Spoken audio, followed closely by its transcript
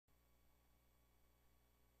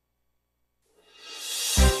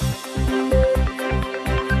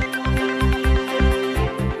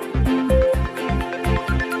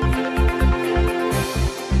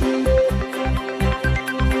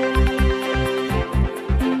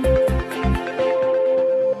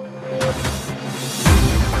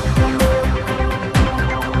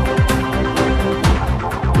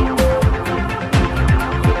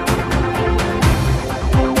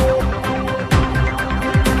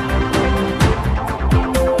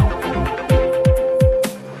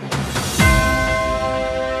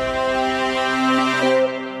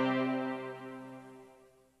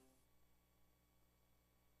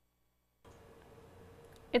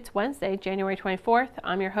It's Wednesday, January 24th.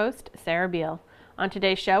 I'm your host, Sarah Beal. On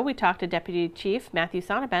today's show, we talk to Deputy Chief Matthew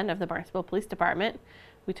Sonnabend of the Barnstable Police Department.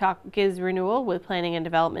 We talk GIZ renewal with Planning and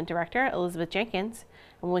Development Director Elizabeth Jenkins.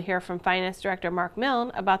 And we'll hear from Finance Director Mark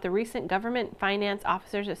Milne about the recent Government Finance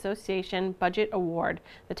Officers Association Budget Award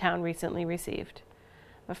the town recently received.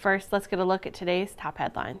 But first, let's get a look at today's top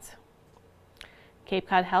headlines. Cape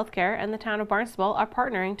Cod Healthcare and the town of Barnstable are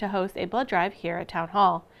partnering to host a blood drive here at Town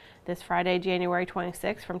Hall. This Friday, January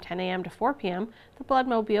 26th from 10 a.m. to 4 p.m., the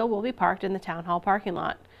Bloodmobile will be parked in the Town Hall parking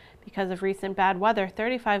lot. Because of recent bad weather,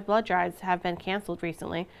 35 blood drives have been canceled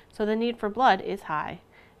recently, so the need for blood is high.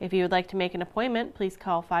 If you would like to make an appointment, please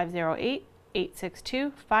call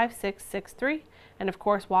 508-862-5663, and of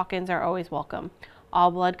course, walk-ins are always welcome.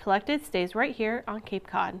 All blood collected stays right here on Cape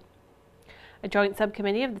Cod. A joint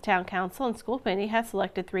subcommittee of the Town Council and School Committee has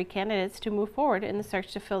selected 3 candidates to move forward in the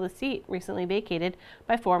search to fill the seat recently vacated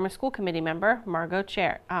by former school committee member Margot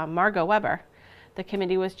Weber. The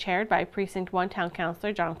committee was chaired by Precinct 1 Town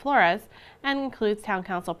Councilor John Flores and includes Town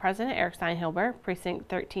Council President Eric Steinhilber, Precinct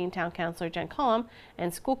 13 Town Councilor Jen Cullum,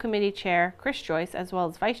 and School Committee Chair Chris Joyce, as well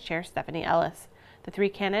as Vice Chair Stephanie Ellis. The 3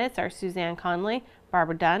 candidates are Suzanne Conley,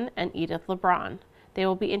 Barbara Dunn, and Edith LeBron. They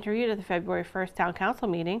will be interviewed at the February 1st Town Council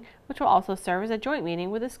meeting, which will also serve as a joint meeting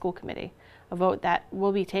with the school committee. A vote that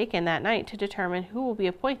will be taken that night to determine who will be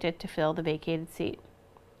appointed to fill the vacated seat.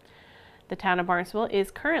 The town of Barnstable is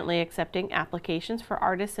currently accepting applications for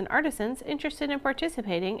artists and artisans interested in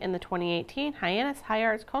participating in the 2018 Hyannis High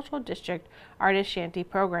Arts Cultural District Artist Shanty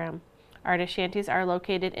Program. Artist shanties are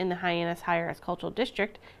located in the Hyannis High Arts Cultural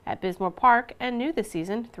District at Bismore Park, and new this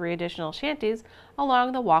season, 3 additional shanties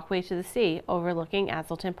along the walkway to the sea overlooking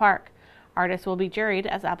Azleton Park. Artists will be juried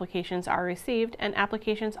as applications are received, and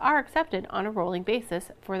applications are accepted on a rolling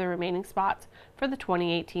basis for the remaining spots for the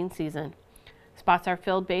 2018 season. Spots are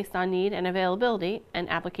filled based on need and availability, and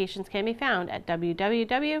applications can be found at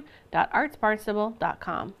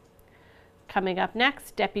www.artsbarnstable.com. Coming up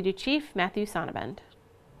next, Deputy Chief Matthew Sonnabend.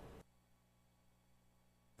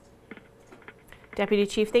 Deputy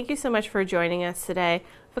Chief, thank you so much for joining us today. We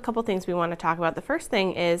have a couple things we want to talk about. The first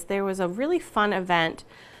thing is there was a really fun event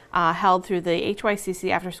held through the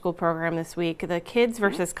HYCC after school program this week, the Kids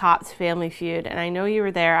versus Cops Family Feud, and I know you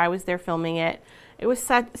were there. I was there filming it. It was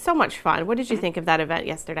so much fun. What did you think of that event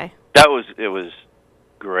yesterday? It was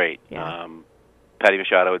great. Yeah. Patty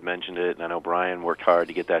Machado had mentioned it, and I know Brian worked hard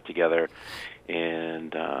to get that together,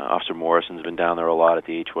 and Officer Morrison's been down there a lot at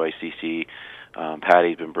the HYCC.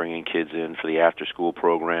 Patty's been bringing kids in for the after-school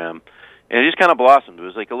program, and it just kind of blossomed. It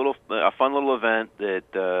was like a fun little event that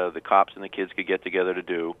the cops and the kids could get together to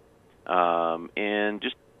do, and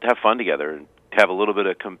just have fun together and have a little bit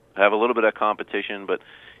of competition. But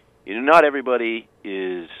not everybody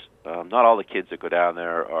is. Not all the kids that go down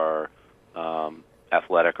there are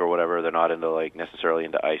athletic or whatever. They're not necessarily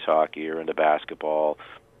into ice hockey or into basketball,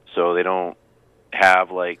 so they don't have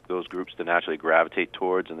those groups to naturally gravitate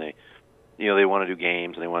towards, and they want to do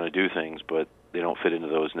games and they want to do things, but they don't fit into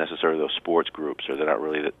those sports groups, or they're not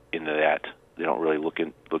really into that. They don't really look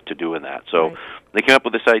to doing that. So right. They came up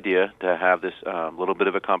with this idea to have this little bit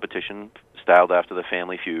of a competition styled after the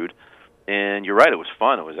Family Feud. And you're right, it was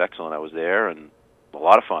fun. It was excellent. I was there, and a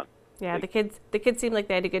lot of fun. Yeah, the kids seemed like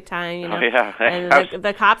they had a good time, Oh, yeah. And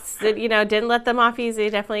the cops, didn't let them off easy.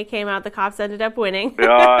 Definitely came out. The cops ended up winning.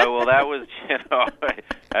 Well, that was,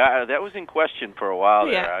 that was in question for a while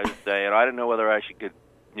there. Yeah. I didn't know whether I could,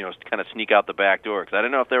 kind of sneak out the back door, because I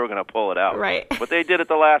didn't know if they were going to pull it out. Right. But they did at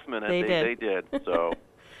the last minute. They did. So.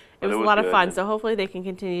 It was a lot of fun, so hopefully they can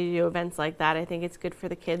continue to do events like that. I think it's good for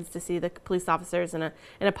the kids to see the police officers in a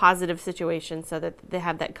positive situation, so that they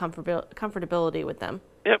have that comfortability with them.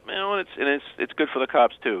 Yep, it's good for the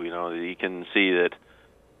cops too. You can see that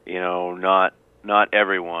not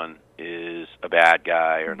everyone is a bad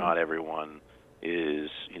guy, or not everyone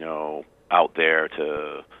is out there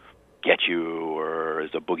to get you or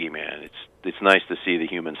is a boogeyman. It's nice to see the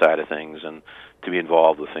human side of things and to be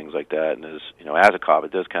involved with things like that. And as a cop, it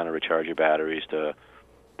does kind of recharge your batteries to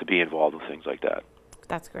be involved with things like that.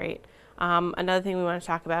 That's great. Another thing we want to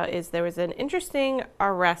talk about is there was an interesting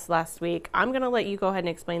arrest last week. I'm going to let you go ahead and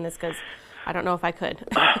explain this, because I don't know if I could.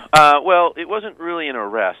 Well, it wasn't really an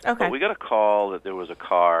arrest. Okay. But we got a call that there was a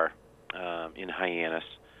car in Hyannis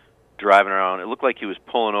driving around. It looked like he was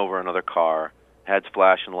pulling over another car, had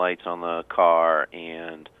flashing lights on the car,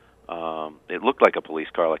 and it looked like a police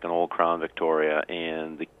car, like an old Crown Victoria,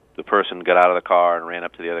 and the person got out of the car and ran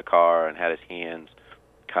up to the other car and had his hands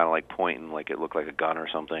kind of pointing, like it looked like a gun or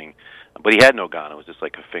something. But he had no gun. It was just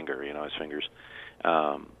like a finger, his fingers.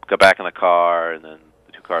 Got back in the car, and then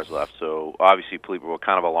the 2 cars left. So obviously people were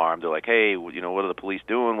kind of alarmed. They're like, hey, what are the police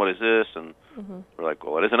doing? What is this? And we're like,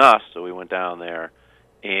 well, it isn't us. So we went down there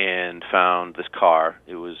and found this car.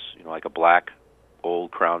 It was, like a black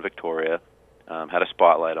old Crown Victoria, had a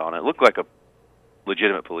spotlight on it. It looked like a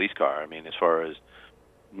legitimate police car. I mean, as far as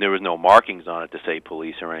there was no markings on it to say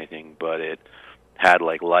police or anything, but it had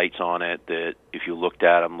like lights on it that if you looked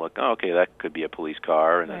at them, look, oh, okay, that could be a police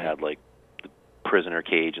car. And It had like the prisoner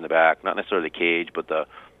cage in the back, not necessarily the cage, but the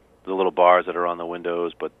little bars that are on the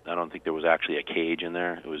windows. But I don't think there was actually a cage in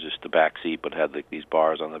there. It was just the back seat, but had like these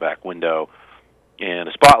bars on the back window and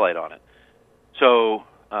a spotlight on it. So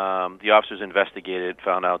the officers investigated,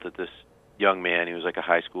 found out that this young man, he was like a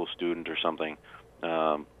high school student or something,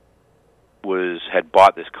 had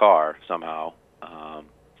bought this car somehow,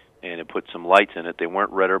 and it put some lights in it. They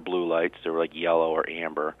weren't red or blue lights; they were like yellow or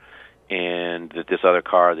amber. And that this other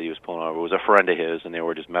car that he was pulling over was a friend of his, and they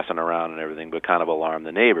were just messing around and everything, but kind of alarmed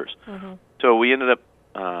the neighbors. So we ended up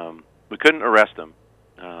we couldn't arrest him,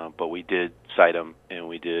 but we did cite him,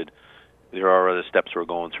 and there are other steps we're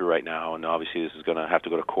going through right now, and obviously this is going to have to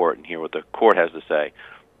go to court and hear what the court has to say.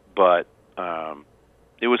 But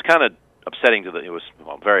it was kind of upsetting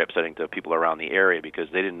very upsetting to people around the area because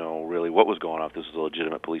they didn't know really what was going on, if this was a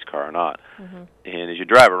legitimate police car or not. And as you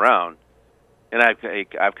drive around, and I've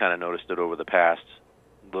kind of noticed it over the past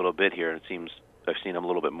little bit here, and it seems I've seen them a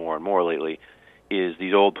little bit more and more lately, is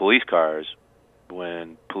these old police cars,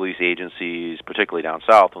 when police agencies, particularly down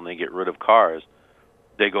south, when they get rid of cars,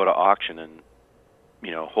 they go to auction and,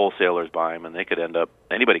 wholesalers buy them, and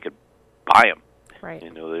anybody could buy them. Right.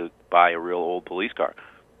 They would buy a real old police car.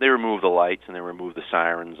 They remove the lights and they remove the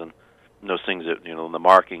sirens and those things that, the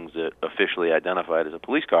markings that officially identified as a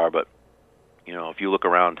police car. But, if you look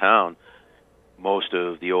around town, most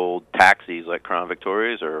of the old taxis like Crown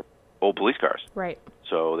Victorias are old police cars. Right.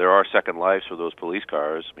 So there are second lives for those police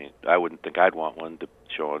cars. I mean, I wouldn't think I'd want one to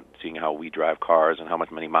show seeing how we drive cars and how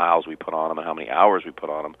many miles we put on them and how many hours we put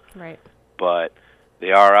on them. Right. But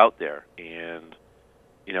they are out there, and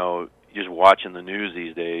just watching the news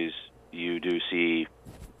these days, you do see.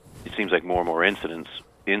 It seems like more and more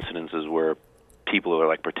incidences where people are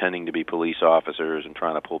like pretending to be police officers and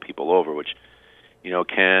trying to pull people over, which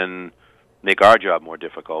can make our job more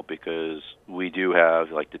difficult because we do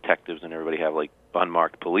have like detectives and everybody have like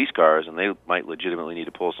unmarked police cars, and they might legitimately need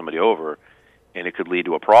to pull somebody over, and it could lead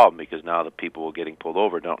to a problem because now the people getting pulled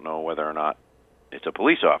over don't know whether or not it's a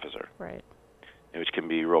police officer. Right. Which can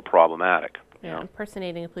be real problematic. Yeah,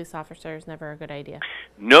 impersonating a police officer is never a good idea.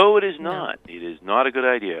 No, it is not. No. It is not a good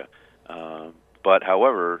idea. But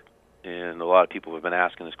however, and a lot of people have been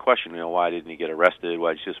asking this question, why didn't he get arrested?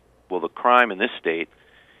 Well, the crime in this state,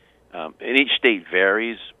 and each state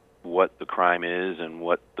varies what the crime is and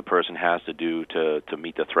what the person has to do to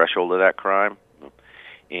meet the threshold of that crime.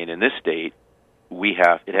 And in this state,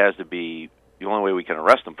 it has to be, the only way we can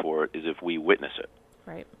arrest them for it is if we witness it.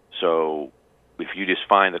 Right. So if you just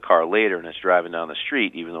find the car later and it's driving down the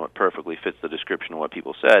street, even though it perfectly fits the description of what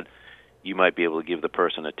people said, you might be able to give the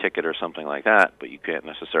person a ticket or something like that, but you can't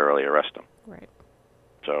necessarily arrest them. Right.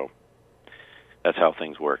 So that's how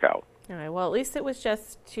things work out. All right. Well, at least it was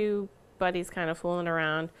just two buddies kind of fooling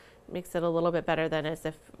around. Makes it a little bit better than as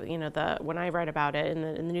if, when I read about it in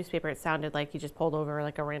the newspaper, it sounded like you just pulled over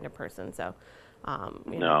like a random person. So,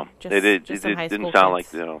 no, it didn't sound like,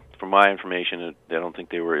 from my information, I don't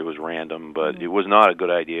think it was random, but it was not a good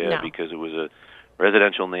idea because it was a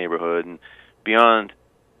residential neighborhood, and beyond,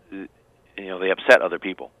 they upset other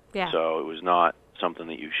people. Yeah. So it was not something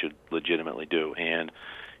that you should legitimately do. And,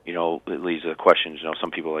 it leads to questions,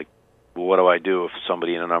 some people are like, well, what do I do if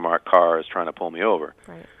somebody in an unmarked car is trying to pull me over?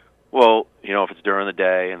 Right. Well, if it's during the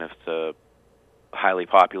day and if it's a highly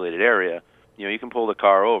populated area, you can pull the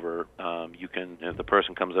car over. If the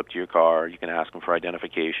person comes up to your car, you can ask them for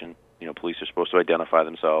identification. Police are supposed to identify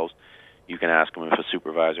themselves. You can ask them if a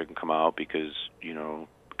supervisor can come out because,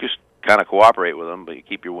 just kind of cooperate with them, but you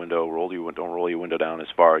keep your window, don't roll your window down as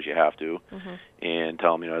far as you have to, and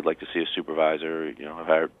tell them, I'd like to see a supervisor.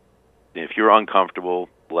 If you're uncomfortable,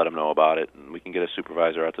 let them know about it, and we can get a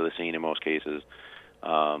supervisor out to the scene in most cases.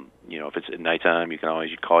 If it's at nighttime, you can always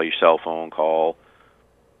call your cell phone, call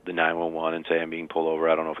the 911 and say, I'm being pulled over.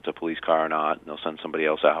 I don't know if it's a police car or not. And they'll send somebody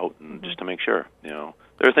else out and just to make sure. There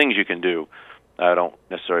are things you can do. I don't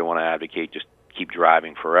necessarily want to advocate just keep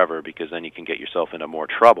driving forever because then you can get yourself into more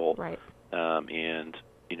trouble. Right. And,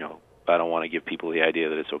 I don't want to give people the idea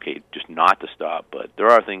that it's okay just not to stop. But there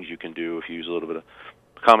are things you can do if you use a little bit of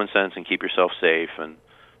common sense and keep yourself safe. And,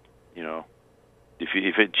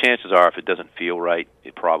 chances are if it doesn't feel right,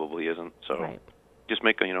 it probably isn't. So just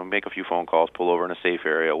make a few phone calls, pull over in a safe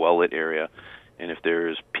area, a well-lit area, if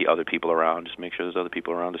there's other people around, just make sure there's other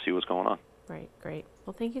people around to see what's going on. Right, great.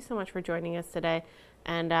 Well, thank you so much for joining us today,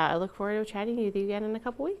 and I look forward to chatting with you again in a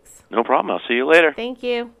couple weeks. No problem. I'll see you later. Thank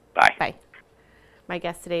you. Bye. Bye. My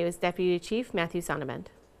guest today was Deputy Chief Matthew Sonnabend.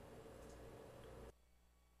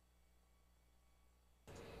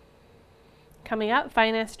 Coming up,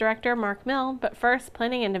 Finance Director Mark Mill, but first,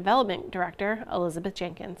 Planning and Development Director Elizabeth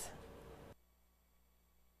Jenkins.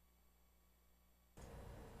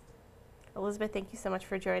 Elizabeth, thank you so much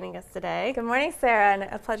for joining us today. Good morning, Sarah, and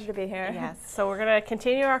a pleasure to be here. Yes, so we're going to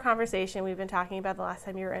continue our conversation. We've been talking about the last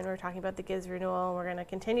time you were in, we were talking about the GIZ renewal, and we're going to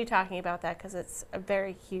continue talking about that because it's a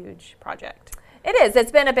very huge project. It is.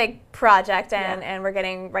 It's been a big project, and we're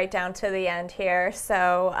getting right down to the end here.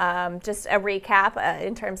 So just a recap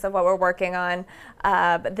in terms of what we're working on.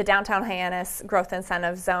 The Downtown Hyannis Growth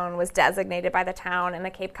Incentive Zone was designated by the town and the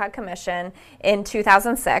Cape Cod Commission in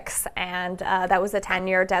 2006, and that was a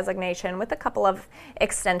 10-year designation with a couple of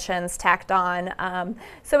extensions tacked on.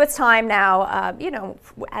 So it's time now,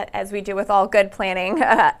 as we do with all good planning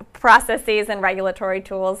processes and regulatory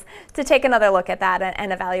tools, to take another look at that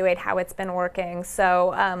and evaluate how it's been working.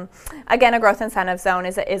 So again, a growth incentive zone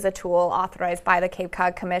is a tool authorized by the Cape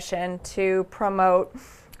Cod Commission to promote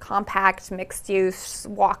compact, mixed-use,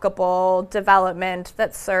 walkable development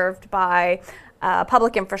that's served by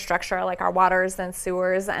public infrastructure like our waters and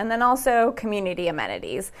sewers, and then also community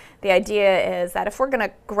amenities. The idea is that if we're going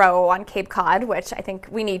to grow on Cape Cod, which I think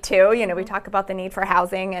we need to, we talk about the need for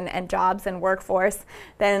housing and jobs and workforce,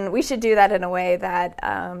 then we should do that in a way that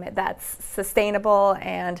that's sustainable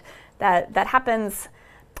and that happens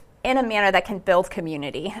in a manner that can build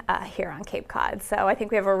community here on Cape Cod. So I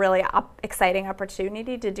think we have a really exciting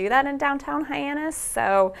opportunity to do that in downtown Hyannis.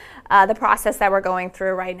 So the process that we're going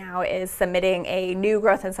through right now is submitting a new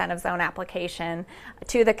growth incentive zone application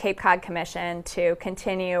to the Cape Cod Commission to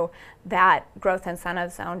continue that growth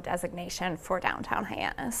incentive zone designation for downtown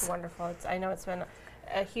Hyannis. Wonderful. I know it's been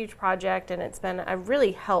a huge project, and it's been a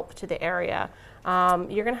really help to the area.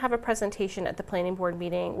 You're going to have a presentation at the planning board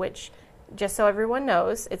meeting, which, just so everyone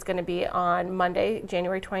knows, it's going to be on Monday,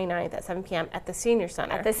 January 29th at 7 p.m. at the Senior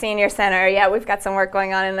Center. At the Senior Center, yeah, we've got some work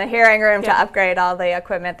going on in the hearing room to upgrade all the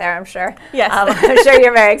equipment there, I'm sure. Yes. I'm sure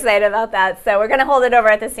you're very excited about that. So we're going to hold it over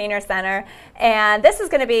at the Senior Center. And this is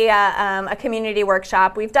going to be a community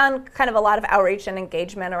workshop. We've done kind of a lot of outreach and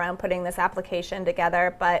engagement around putting this application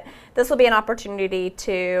together, but this will be an opportunity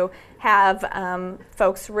to have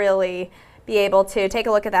folks really be able to take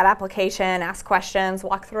a look at that application, ask questions,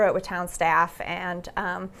 walk through it with town staff, and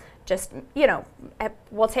just,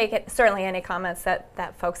 we'll take it, certainly any comments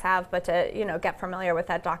that folks have, but to, get familiar with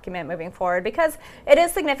that document moving forward, because it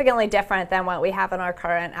is significantly different than what we have in our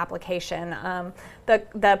current application.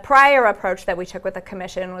 The prior approach that we took with the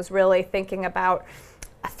commission was really thinking about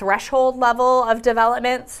a threshold level of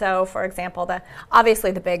development. So, for example, obviously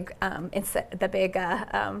the big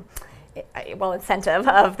incentive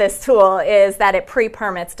of this tool is that it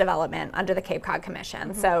pre-permits development under the Cape Cod Commission.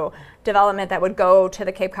 Mm-hmm. So development that would go to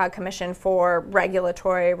the Cape Cod Commission for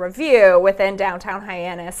regulatory review within downtown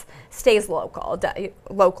Hyannis stays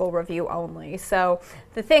local review only. So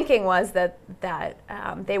the thinking was that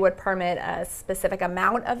they would permit a specific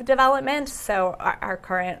amount of development. So our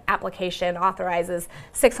current application authorizes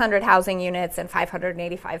 600 housing units and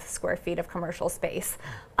 585 square feet of commercial space.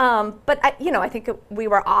 But I think we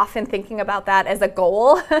were off in thinking about that as a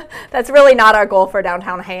goal. That's really not our goal for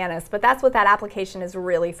downtown Hyannis, but that's what that application is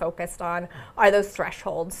really focused on, are those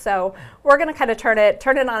thresholds. So we're going to kind of turn it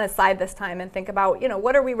on its side this time and think about,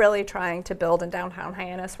 what are we really trying to build in downtown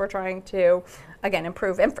Hyannis? We're trying to, again,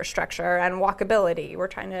 improve infrastructure and walkability. We're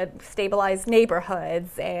trying to stabilize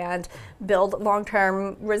neighborhoods and build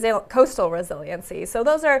long-term coastal resiliency. So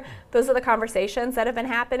those are the conversations that have been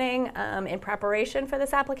happening in preparation for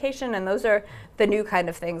this application, and those are the new kind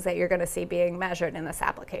of things that you're going to see being measured in this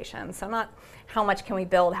application. So not how much can we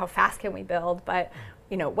build, how fast can we build, but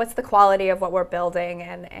what's the quality of what we're building,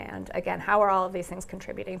 and again, how are all of these things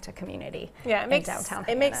contributing to community in downtown Hyannis?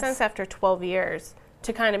 It makes sense after 12 years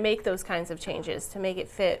to kind of make those kinds of changes, to make it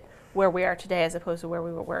fit where we are today as opposed to where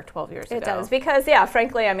we were 12 years ago. It does, because,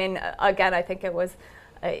 frankly, again, I think it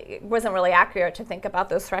wasn't really accurate to think about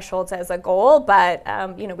those thresholds as a goal, but,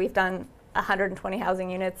 we've done 120 housing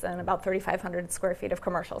units and about 3,500 square feet of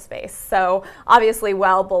commercial space. So obviously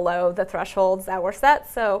well below the thresholds that were set.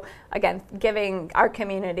 So again, giving our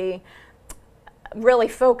community, really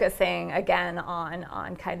focusing again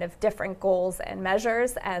on kind of different goals and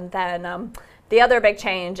measures. And then the other big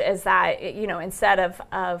change is that, instead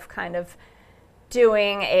of kind of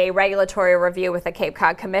doing a regulatory review with the Cape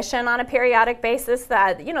Cod Commission on a periodic basis,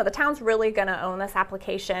 that, you know, the town's really going to own this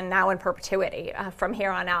application now in perpetuity from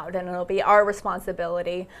here on out, and it'll be our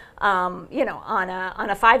responsibility, you know, on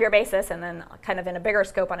a 5-year basis, and then kind of in a bigger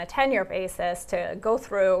scope on a 10-year basis, to go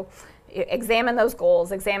through, examine those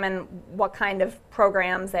goals, examine what kind of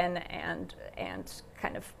programs and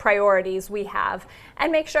kind of priorities we have,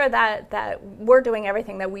 and make sure that we're doing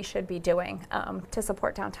everything that we should be doing to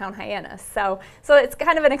support downtown Hyannis. So it's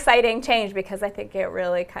kind of an exciting change, because I think it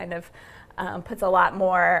really kind of puts a lot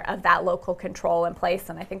more of that local control in place,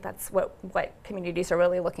 and I think that's what communities are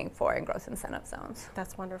really looking for in growth incentive zones.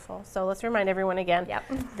 That's wonderful. So let's remind everyone again, Yep.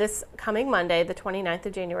 This coming Monday, the 29th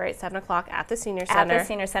of January at 7 o'clock at the Senior Center. At the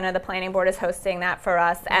Senior Center, the Planning Board is hosting that for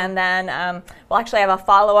us, and then we'll actually have a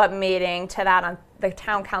follow-up meeting to that on the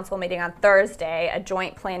Town Council meeting on Thursday, a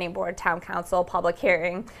joint Planning Board Town Council public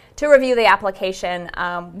hearing to review the application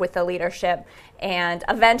with the leadership, and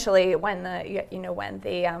eventually, when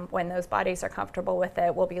those bodies are comfortable with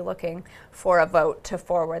it, we'll be looking for a vote to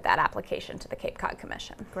forward that application to the Cape Cod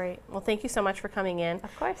Commission. Great. Well, thank you so much for coming in.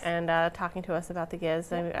 Of course. And talking to us about the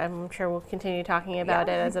GIZ. I'm sure we'll continue talking about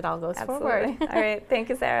it as it all goes Absolutely. forward. All right. Thank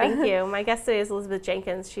you, Sarah. Thank you. My guest today is Elizabeth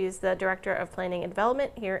Jenkins. She's the Director of Planning and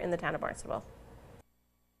Development here in the town of Barnstable.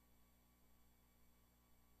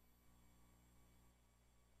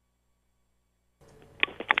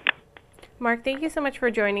 Mark, thank you so much for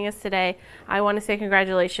joining us today. I want to say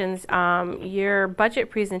congratulations. Your budget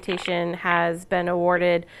presentation has been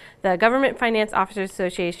awarded the Government Finance Officers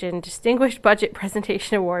Association Distinguished Budget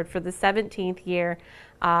Presentation Award for the 17th year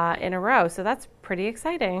in a row. So that's pretty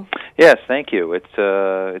exciting. Yes, thank you. It's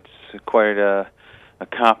quite an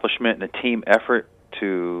accomplishment and a team effort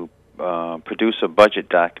to produce a budget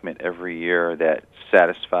document every year that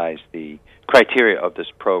satisfies the criteria of this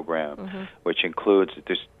program, which includes,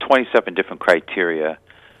 there's 27 different criteria,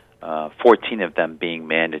 14 of them being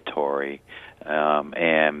mandatory,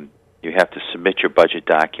 and you have to submit your budget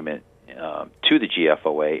document to the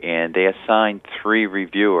GFOA, and they assign 3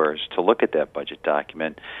 reviewers to look at that budget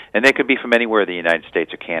document, and they could be from anywhere in the United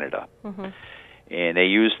States or Canada. And they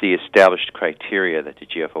use the established criteria that the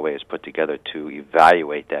GFOA has put together to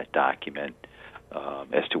evaluate that document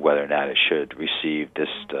as to whether or not it should receive this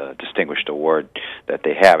distinguished award that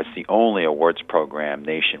they have. It's the only awards program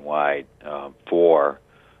nationwide for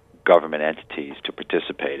government entities to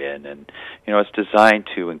participate in, and it's designed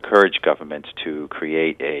to encourage governments to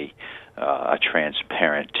create a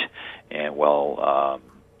transparent and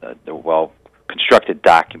well-constructed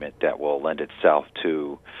document that will lend itself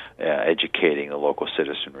to educating the local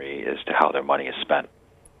citizenry as to how their money is spent.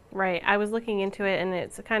 Right. I was looking into it, and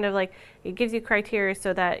it's kind of like it gives you criteria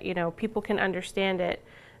so that people can understand it.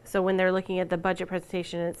 So when they're looking at the budget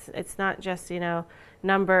presentation, it's not just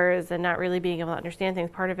numbers and not really being able to understand things.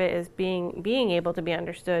 Part of it is being able to be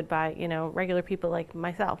understood by regular people like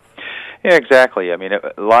myself. Yeah, exactly. I mean,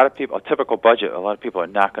 a lot of people, a typical budget, a lot of people are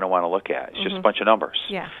not going to want to look at. It's just a bunch of numbers.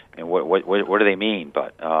 Yeah. And what do they mean?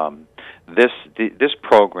 But this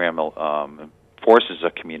program forces a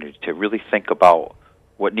community to really think about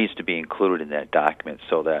what needs to be included in that document,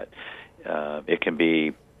 so that it can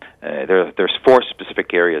be. There's 4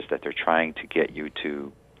 specific areas that they're trying to get you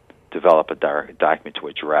to develop a document to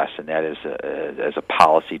address, and that is as a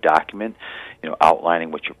policy document,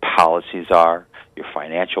 outlining what your policies are, your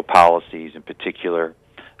financial policies in particular,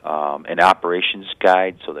 an operations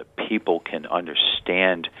guide so that people can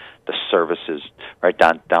understand the services right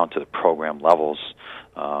down to the program levels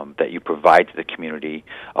that you provide to the community,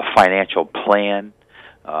 a financial plan.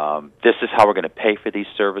 This is how we're going to pay for these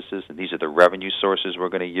services, and these are the revenue sources we're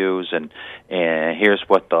going to use, and here's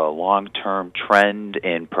what the long-term trend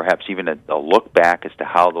and perhaps even a look back as to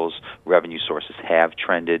how those revenue sources have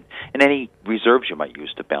trended, and any reserves you might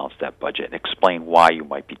use to balance that budget, and explain why you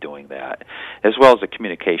might be doing that, as well as a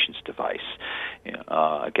communications device.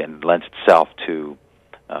 Again, lends itself to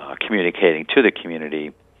communicating to the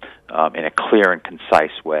community in a clear and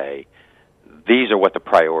concise way. These are what the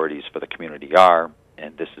priorities for the community are,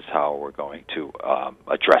 and this is how we're going to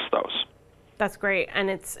address those. That's great, and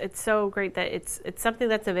it's so great that it's something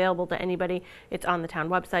that's available to anybody. It's on the town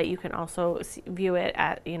website. You can also view it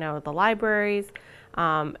at the libraries,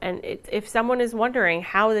 and if someone is wondering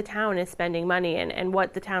how the town is spending money and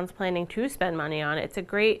what the town's planning to spend money on, it's a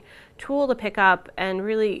great tool to pick up and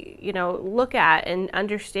really look at and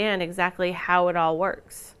understand exactly how it all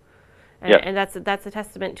works. And that's a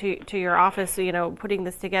testament to your office, putting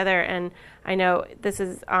this together. And I know this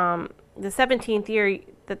is the 17th year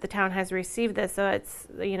that the town has received this, so it's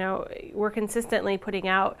we're consistently putting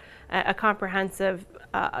out a comprehensive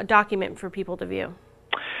document for people to view.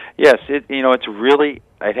 Yes, it's really.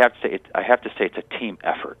 I have to say it's a team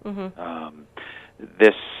effort.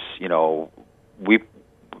 This,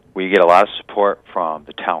 we get a lot of support from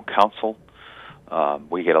the town council.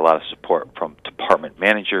 We get a lot of support from department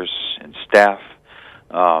managers and staff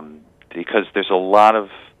because there's a lot of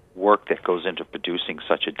work that goes into producing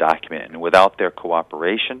such a document, and without their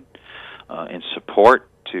cooperation and support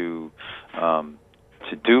to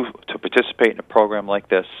participate in a program like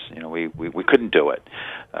this, we couldn't do it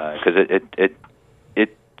because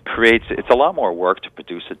it creates, it's a lot more work to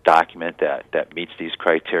produce a document that meets these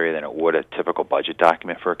criteria than it would a typical budget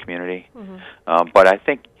document for a community. But I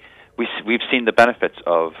think we've seen the benefits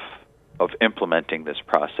of implementing this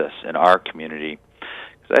process in our community.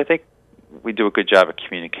 I think we do a good job of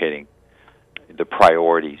communicating the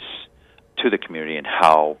priorities to the community and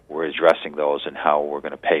how we're addressing those and how we're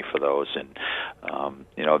going to pay for those. And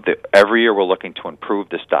every year we're looking to improve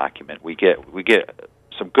this document. We get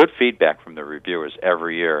some good feedback from the reviewers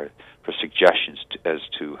every year for suggestions as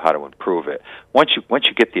to how to improve it. Once you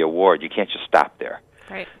get the award, you can't just stop there.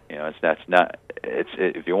 Right.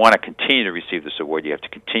 If you want to continue to receive this award, you have to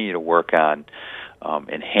continue to work on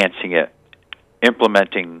enhancing it,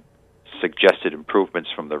 implementing suggested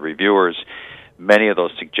improvements from the reviewers. Many of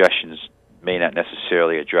those suggestions may not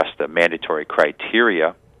necessarily address the mandatory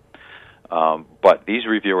criteria, but these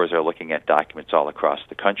reviewers are looking at documents all across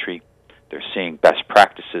the country. They're seeing best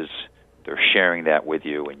practices. They're sharing that with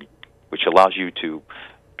you, which allows you to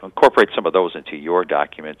incorporate some of those into your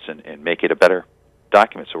documents and make it a better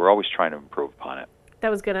document. So we're always trying to improve upon it.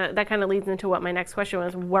 That kind of leads into what my next question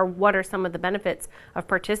was. What are some of the benefits of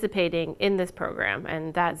participating in this program?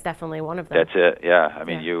 And that's definitely one of them. That's it. Yeah. I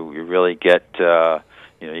mean, you really get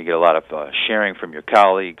you get a lot of sharing from your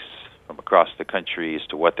colleagues from across the country as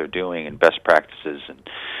to what they're doing and best practices, and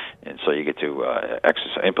so you get to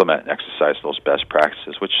implement and exercise those best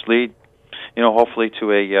practices, which lead, hopefully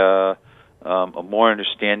to a more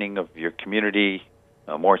understanding of your community,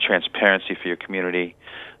 more transparency for your community.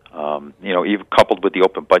 Even coupled with the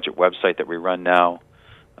open budget website that we run now,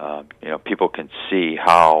 people can see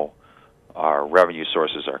how our revenue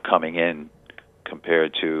sources are coming in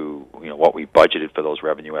compared to what we budgeted for those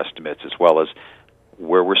revenue estimates, as well as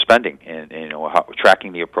where we're spending, and how we're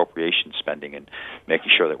tracking the appropriation spending and making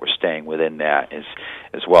sure that we're staying within that,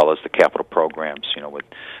 as well as the capital programs. With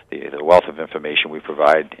the wealth of information we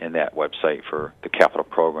provide in that website for the capital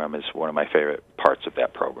program is one of my favorite parts of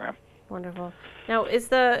that program. Wonderful. Now, is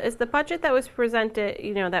the budget that was presented,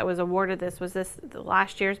 that was awarded was this the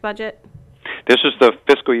last year's budget? This is the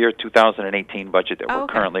fiscal year 2018 budget that we're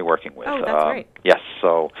currently working with. Oh, that's great. Yes.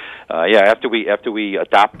 So, after we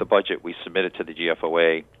adopt the budget, we submit it to the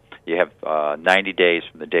GFOA. You have 90 days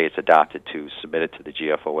from the day it's adopted to submit it to the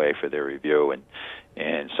GFOA for their review,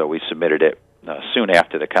 and so we submitted it soon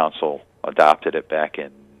after the council adopted it back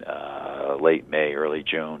in late May, early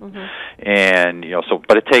June, and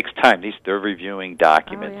but it takes time. They're reviewing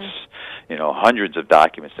documents, hundreds of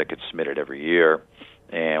documents that get submitted every year,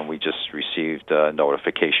 and we just received a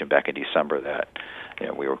notification back in December that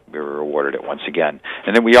we were awarded it once again.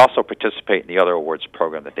 And then we also participate in the other awards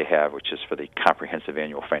program that they have, which is for the Comprehensive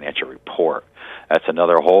Annual Financial Report. That's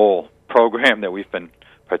another whole program that we've been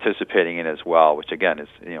participating in as well, which again is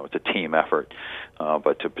it's a team effort.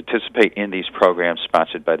 But to participate in these programs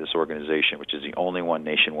sponsored by this organization, which is the only one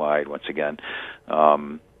nationwide, once again,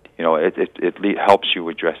 it helps you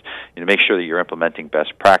address, make sure that you're implementing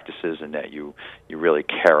best practices and that you really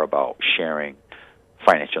care about sharing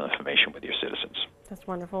financial information with your citizens. That's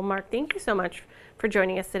wonderful. Mark, thank you so much for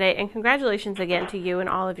joining us today, and congratulations again to you and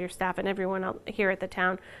all of your staff and everyone here at the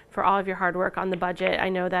town for all of your hard work on the budget. I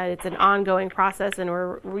know that it's an ongoing process, and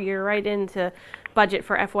you're right into budget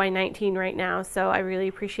for FY19 right now, so I really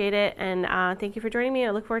appreciate it, and thank you for joining me.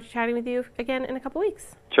 I look forward to chatting with you again in a couple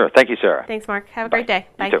weeks. Sure. Thank you, Sarah. Thanks, Mark. Have a great day.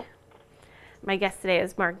 Bye. You too. My guest today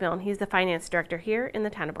is Mark Milne. He's the finance director here in the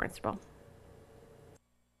town of Barnstable.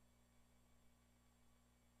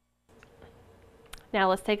 Now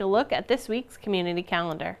let's take a look at this week's community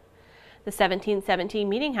calendar. The 1717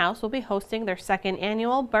 Meeting House will be hosting their second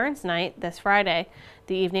annual Burns Night this Friday.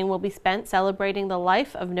 The evening will be spent celebrating the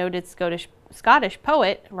life of noted Scottish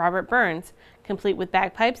poet Robert Burns, complete with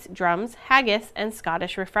bagpipes, drums, haggis, and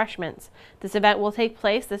Scottish refreshments. This event will take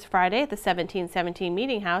place this Friday at the 1717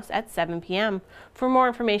 Meeting House at 7 p.m. For more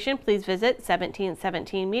information, please visit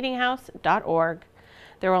 1717meetinghouse.org.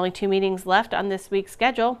 There are only 2 meetings left on this week's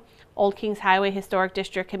schedule. Old Kings Highway Historic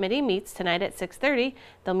District Committee meets tonight at 6:30.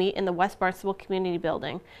 They'll meet in the West Barnstable Community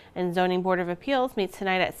Building. And Zoning Board of Appeals meets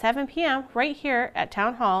tonight at 7 p.m. right here at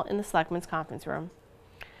Town Hall in the Selectmen's Conference Room.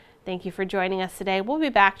 Thank you for joining us today. We'll be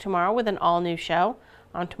back tomorrow with an all-new show.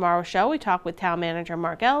 On tomorrow's show, we talk with Town Manager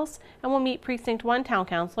Mark Ells, and we'll meet Precinct 1 Town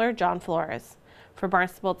Councilor John Flores. For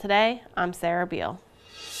Barnstable Today, I'm Sarah Beal.